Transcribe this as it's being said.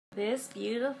This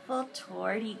beautiful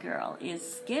tortie girl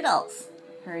is Skittles.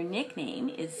 Her nickname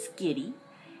is Skitty,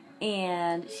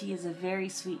 and she is a very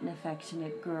sweet and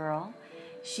affectionate girl.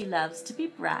 She loves to be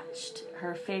brushed.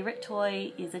 Her favorite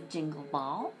toy is a jingle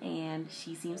ball, and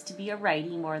she seems to be a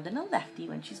righty more than a lefty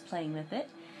when she's playing with it.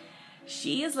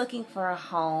 She is looking for a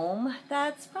home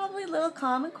that's probably a little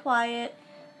calm and quiet,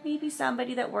 maybe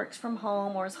somebody that works from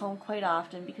home or is home quite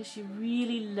often, because she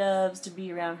really loves to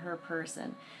be around her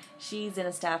person. She's in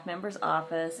a staff member's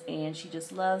office and she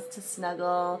just loves to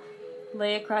snuggle,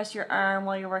 lay across your arm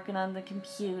while you're working on the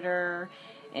computer,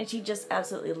 and she just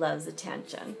absolutely loves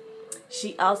attention.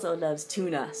 She also loves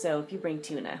tuna, so if you bring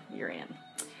tuna, you're in.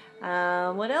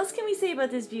 What else can we say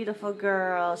about this beautiful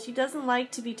girl? She doesn't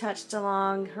like to be touched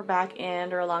along her back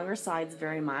end or along her sides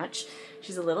very much.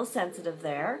 She's a little sensitive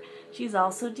there. She's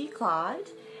also declawed,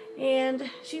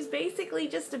 and she's basically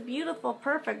just a beautiful,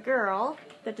 perfect girl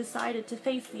that decided to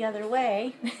face the other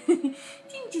way. Didn't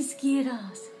you,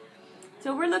 Skittles?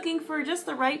 So we're looking for just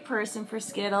the right person for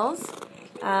Skittles.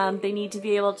 They need to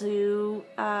be able to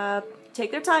take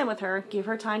their time with her, give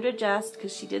her time to adjust,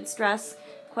 because she did stress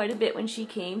quite a bit when she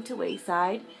came to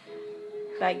Wayside.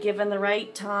 But given the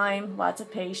right time, lots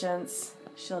of patience,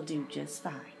 she'll do just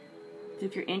fine. So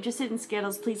if you're interested in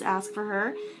Skittles, please ask for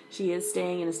her. She is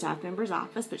staying in a staff member's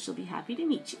office, but she'll be happy to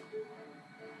meet you.